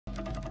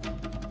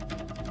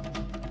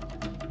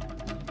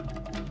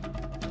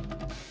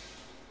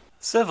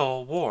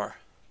Civil war.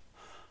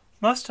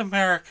 Most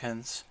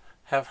Americans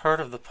have heard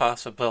of the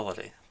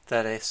possibility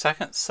that a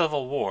second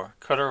civil war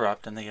could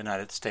erupt in the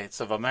United States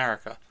of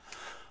America.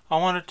 I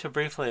wanted to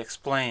briefly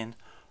explain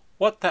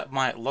what that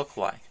might look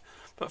like,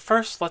 but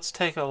first let's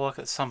take a look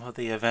at some of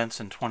the events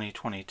in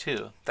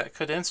 2022 that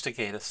could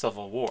instigate a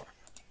civil war.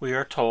 We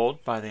are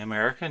told by the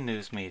American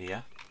news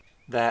media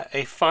that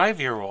a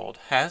 5-year-old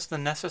has the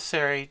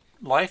necessary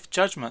life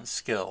judgment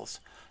skills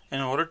in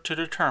order to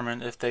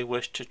determine if they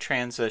wish to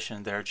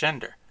transition their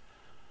gender.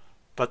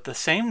 But the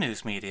same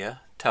news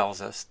media tells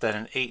us that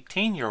an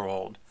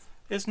 18-year-old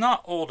is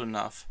not old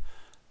enough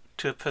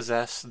to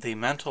possess the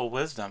mental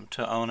wisdom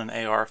to own an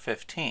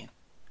AR-15.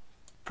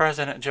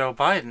 President Joe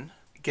Biden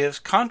gives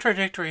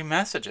contradictory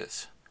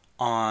messages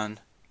on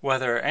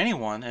whether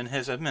anyone in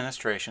his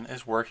administration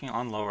is working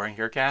on lowering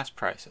your gas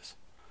prices.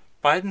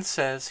 Biden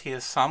says he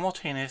is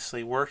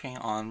simultaneously working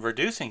on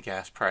reducing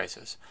gas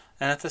prices,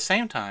 and at the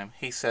same time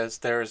he says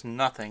there is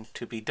nothing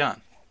to be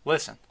done.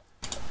 Listen.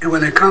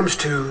 When it comes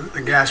to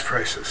the gas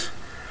prices,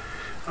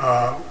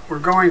 we're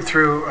going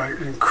through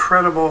an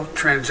incredible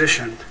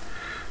transition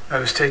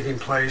that is taking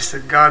place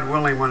that, God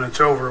willing, when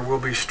it's over, will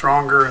be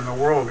stronger and the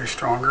world will be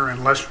stronger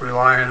and less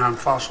reliant on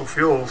fossil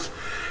fuels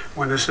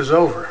when this is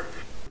over.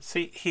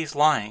 See, he's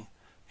lying.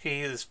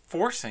 He is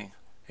forcing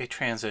a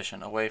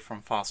transition away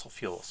from fossil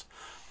fuels.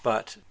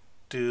 But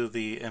do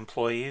the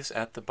employees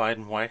at the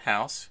Biden White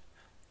House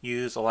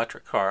use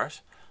electric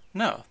cars?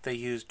 No, they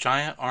use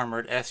giant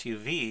armored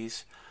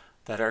SUVs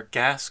that are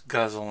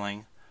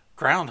gas-guzzling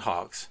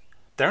groundhogs.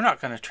 They're not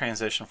going to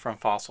transition from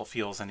fossil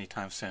fuels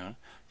anytime soon.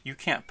 You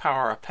can't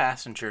power a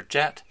passenger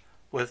jet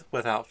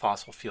without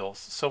fossil fuels.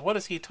 So what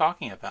is he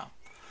talking about?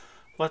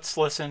 Let's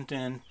listen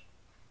in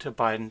to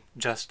Biden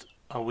just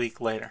a week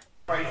later.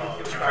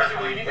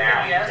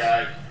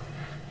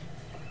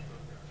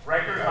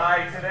 Record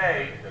high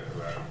today.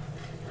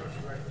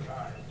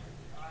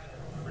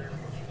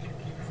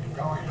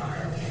 Going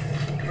higher.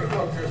 But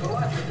look, there's a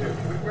lot to do.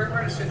 We're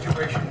in a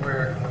situation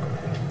where,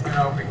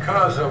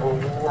 because of a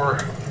war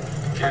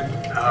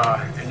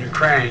in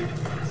Ukraine,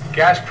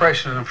 gas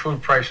prices and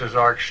food prices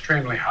are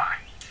extremely high.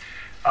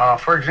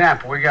 For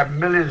example, we got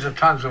millions of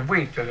tons of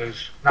wheat that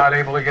is not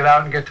able to get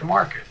out and get to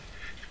market,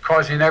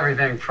 causing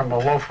everything from a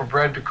loaf of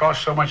bread to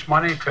cost so much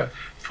money to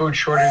food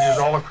shortages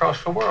all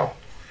across the world.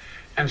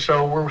 And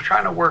so we're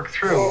trying to work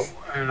through,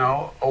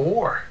 a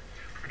war.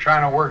 We're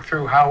trying to work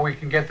through how we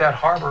can get that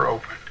harbor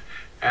opened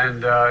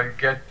and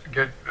get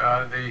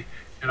the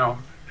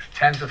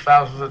tens of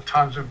thousands of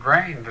tons of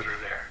grain that are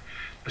there.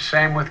 The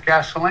same with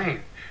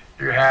gasoline.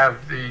 You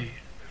have the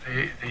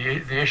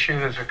issue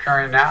that's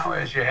occurring now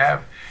is you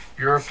have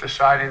Europe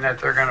deciding that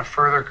they're going to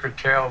further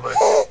curtail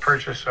the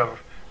purchase of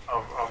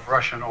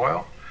Russian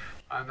oil.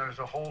 And there's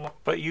a whole.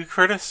 But you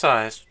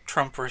criticized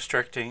Trump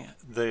restricting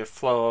the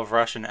flow of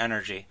Russian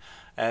energy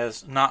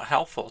as not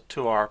helpful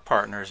to our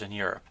partners in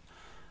Europe.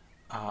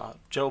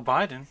 Joe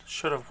Biden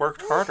should have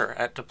worked harder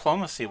at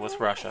diplomacy with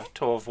Russia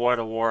to avoid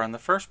a war in the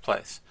first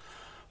place.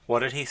 What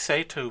did he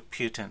say to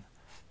Putin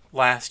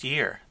last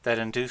year that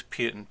induced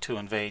Putin to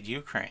invade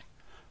Ukraine?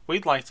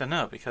 We'd like to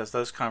know, because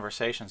those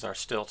conversations are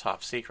still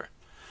top secret.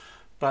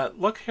 But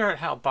look here at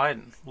how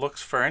Biden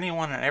looks for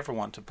anyone and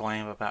everyone to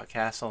blame about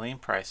gasoline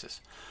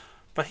prices.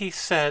 But he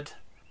said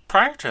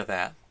prior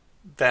to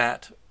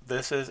that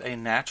this is a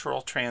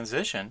natural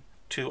transition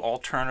to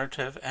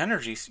alternative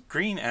energy,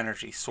 green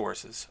energy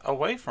sources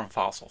away from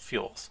fossil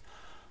fuels.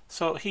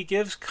 So he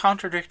gives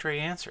contradictory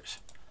answers.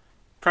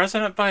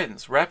 President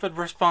Biden's rapid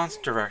response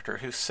director,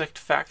 who sicked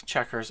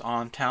fact-checkers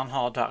on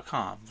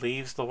Townhall.com,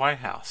 leaves the White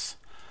House.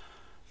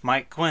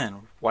 Mike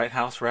Gwynn, White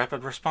House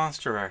rapid response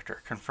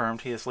director,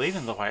 confirmed he is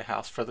leaving the White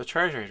House for the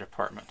Treasury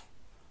Department.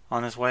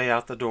 On his way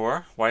out the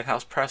door, White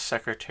House Press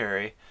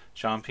Secretary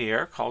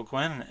Jean-Pierre called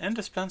Gwynn an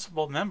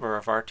indispensable member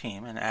of our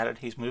team and added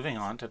he's moving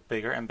on to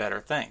bigger and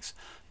better things,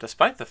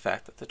 despite the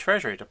fact that the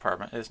Treasury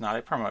Department is not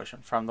a promotion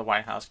from the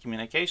White House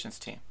communications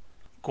team.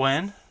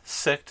 Gwynn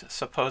sicked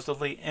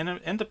supposedly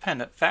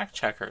independent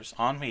fact-checkers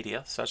on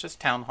media such as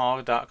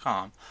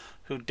Townhall.com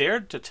who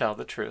dared to tell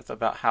the truth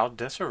about how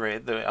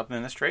disarrayed the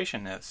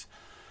administration is.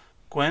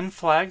 Gwynn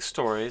flagged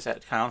stories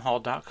at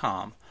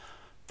Townhall.com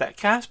that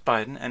cast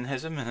Biden and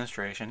his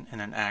administration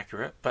in an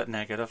accurate but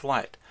negative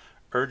light,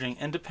 urging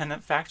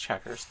independent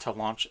fact-checkers to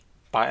launch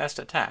biased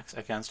attacks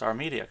against our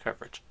media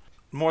coverage.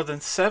 More than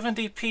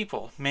 70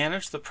 people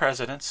managed the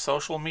president's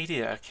social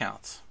media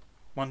accounts.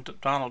 When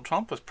Donald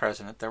Trump was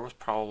president, there was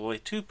probably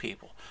 2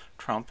 people,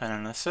 Trump and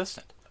an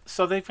assistant.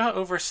 So they've got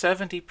over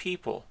 70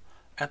 people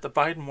at the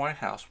Biden White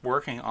House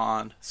working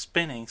on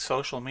spinning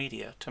social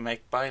media to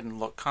make Biden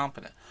look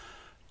competent.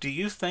 Do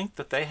you think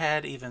that they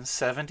had even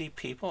 70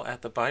 people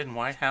at the Biden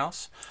White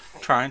House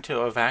trying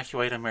to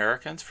evacuate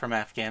Americans from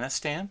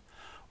Afghanistan?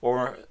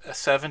 Or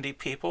 70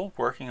 people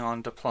working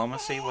on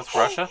diplomacy with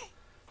Russia?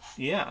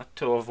 Yeah,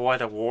 to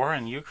avoid a war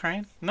in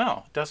Ukraine?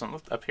 No, it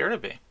doesn't appear to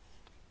be.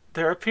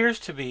 There appears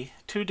to be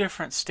 2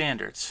 different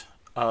standards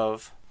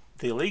of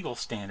the legal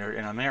standard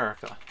in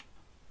America.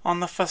 On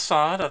the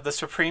facade of the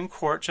Supreme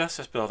Court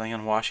Justice Building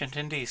in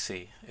Washington,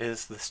 D.C.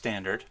 is the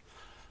standard,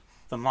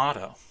 the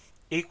motto,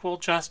 equal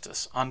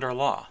justice under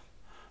law.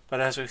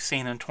 But as we've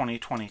seen in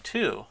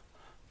 2022,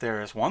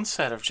 there is one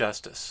set of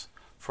justice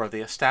for the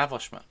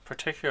establishment,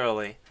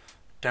 particularly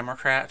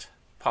Democrat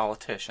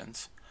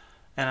politicians,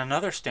 and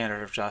another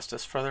standard of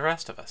justice for the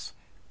rest of us.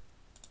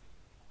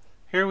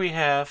 Here we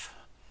have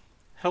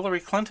Hillary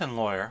Clinton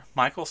lawyer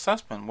Michael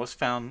Sussmann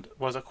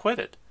was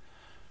acquitted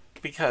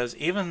because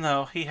even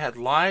though he had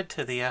lied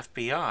to the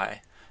FBI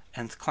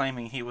and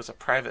claiming he was a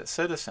private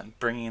citizen,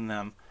 bringing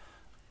them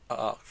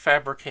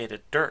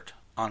fabricated dirt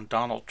on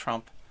Donald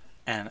Trump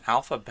and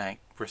Alpha Bank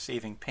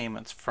receiving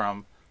payments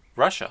from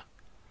Russia,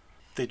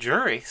 the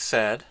jury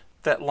said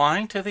that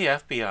lying to the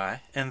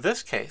FBI in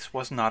this case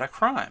was not a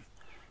crime,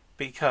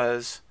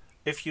 because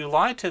if you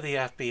lie to the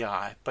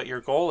FBI but your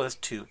goal is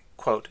to,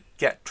 quote,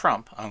 get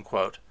Trump,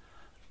 unquote,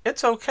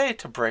 it's okay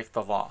to break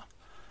the law.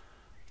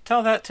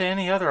 Tell that to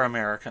any other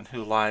American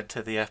who lied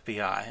to the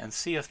FBI and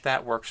see if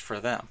that works for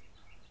them.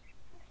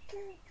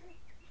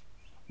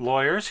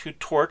 Lawyers who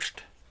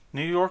torched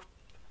New York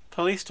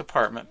Police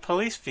Department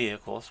police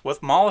vehicles with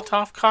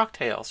Molotov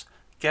cocktails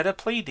get a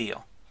plea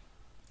deal.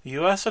 The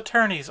U.S.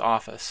 Attorney's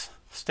Office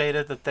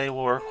stated that they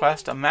will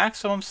request a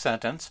maximum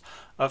sentence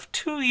of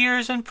 2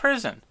 years in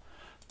prison.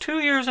 2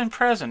 years in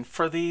prison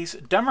for these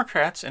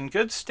Democrats in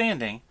good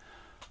standing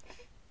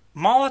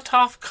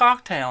Molotov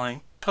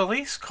cocktailing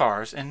police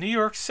cars in New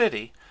York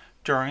City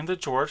during the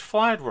George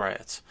Floyd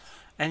riots.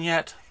 And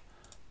yet,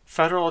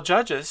 federal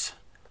judges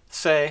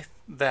say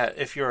that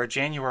if you're a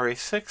January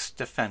 6th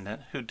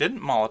defendant who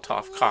didn't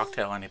Molotov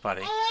cocktail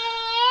anybody,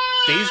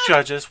 these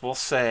judges will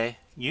say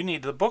you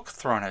need the book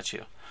thrown at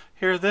you.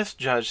 Here this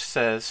judge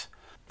says,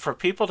 for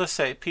people to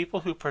say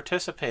people who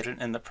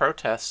participated in the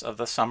protests of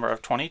the summer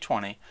of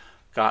 2020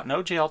 got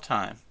no jail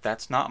time,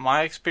 that's not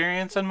my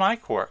experience in my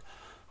court.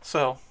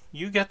 So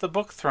you get the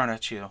book thrown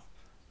at you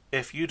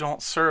if you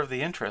don't serve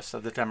the interests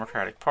of the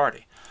Democratic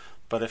Party.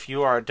 But if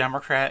you are a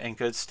Democrat in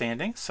good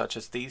standing, such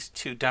as these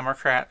two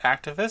Democrat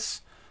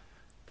activists,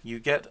 you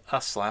get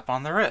a slap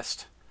on the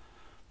wrist.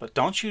 But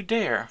don't you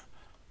dare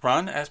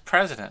run as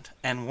president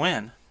and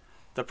win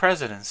the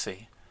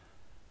presidency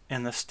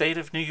in the state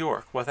of New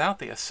York without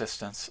the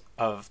assistance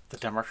of the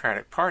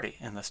Democratic Party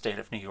in the state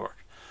of New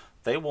York.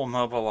 They will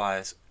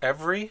mobilize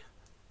every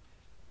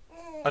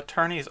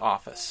attorney's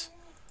office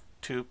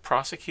to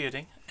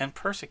prosecuting and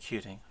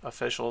persecuting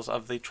officials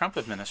of the Trump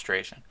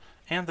administration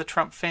and the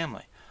Trump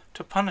family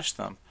to punish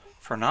them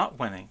for not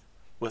winning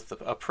with the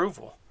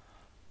approval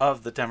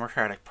of the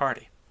Democratic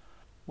Party.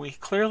 We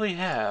clearly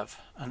have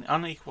an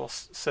unequal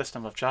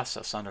system of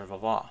justice under the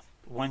law.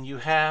 When you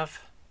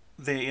have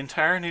the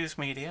entire news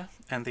media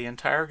and the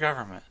entire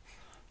government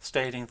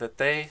stating that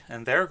they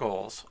and their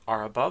goals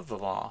are above the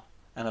law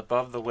and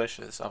above the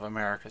wishes of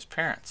America's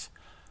parents,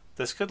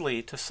 this could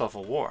lead to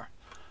civil war.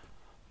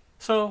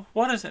 So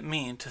what does it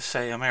mean to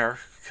say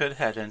America could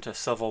head into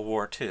Civil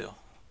War II,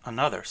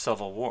 another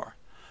civil war?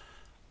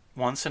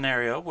 One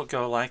scenario would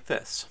go like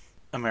this.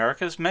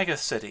 America's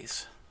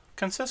megacities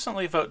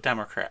consistently vote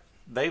Democrat.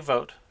 They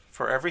vote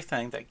for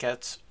everything that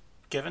gets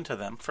given to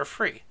them for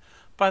free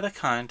by the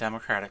kind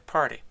Democratic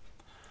Party.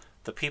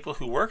 The people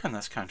who work in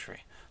this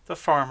country, the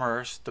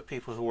farmers, the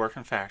people who work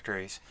in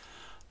factories,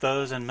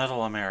 those in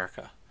middle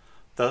America,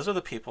 those are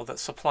the people that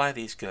supply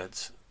these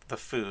goods, the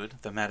food,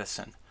 the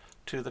medicine,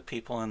 to the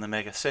people in the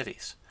mega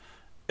cities.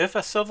 If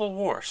a civil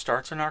war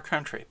starts in our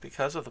country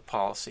because of the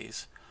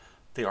policies,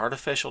 the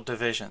artificial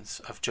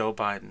divisions of Joe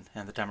Biden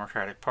and the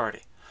Democratic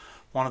Party,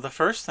 one of the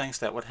first things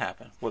that would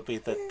happen would be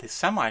that the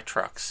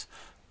semi-trucks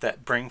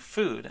that bring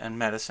food and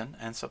medicine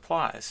and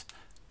supplies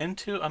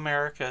into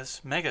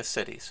America's mega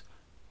cities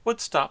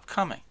would stop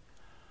coming.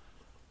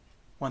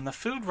 When the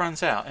food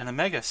runs out in a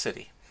mega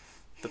city,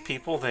 the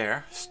people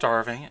there,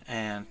 starving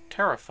and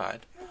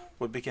terrified,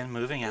 would begin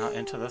moving out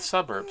into the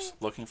suburbs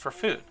looking for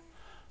food.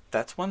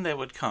 That's when they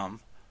would come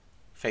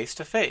face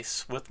to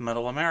face with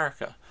middle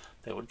America.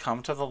 They would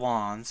come to the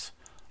lawns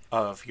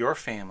of your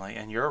family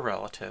and your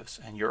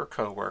relatives and your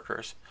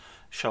co-workers,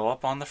 show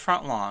up on the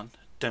front lawn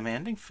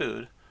demanding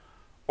food,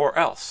 or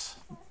else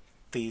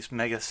these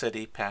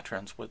megacity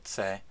patrons would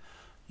say,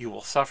 you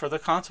will suffer the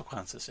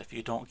consequences if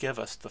you don't give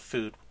us the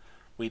food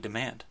we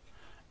demand.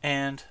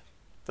 And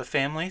the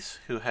families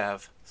who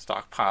have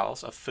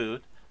stockpiles of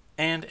food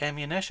and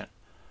ammunition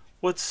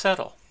would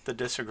settle the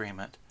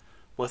disagreement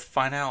with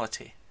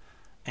finality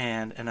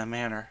and in a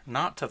manner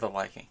not to the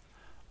liking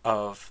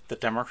of the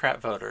Democrat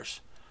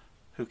voters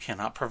who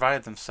cannot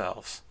provide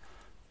themselves,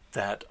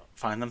 that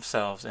find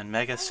themselves in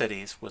mega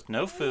cities with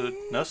no food,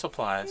 no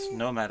supplies,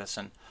 no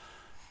medicine,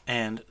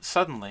 and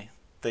suddenly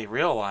they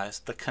realize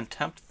the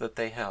contempt that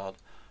they held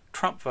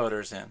Trump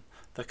voters in,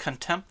 the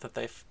contempt that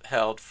they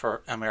held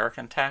for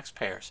American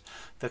taxpayers,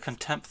 the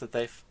contempt that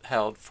they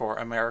held for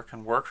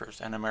American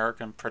workers and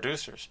American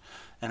producers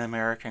and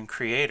American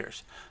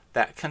creators.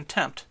 That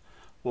contempt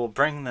will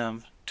bring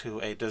them to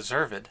a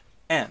deserved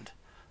end.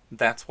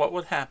 That's what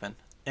would happen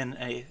in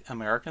an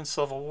American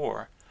Civil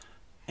War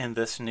in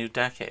this new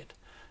decade.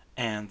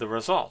 and the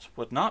result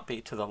would not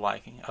be to the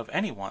liking of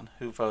anyone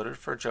who voted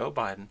for Joe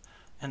Biden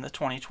in the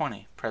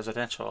 2020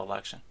 presidential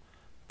election.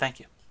 Thank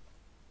you.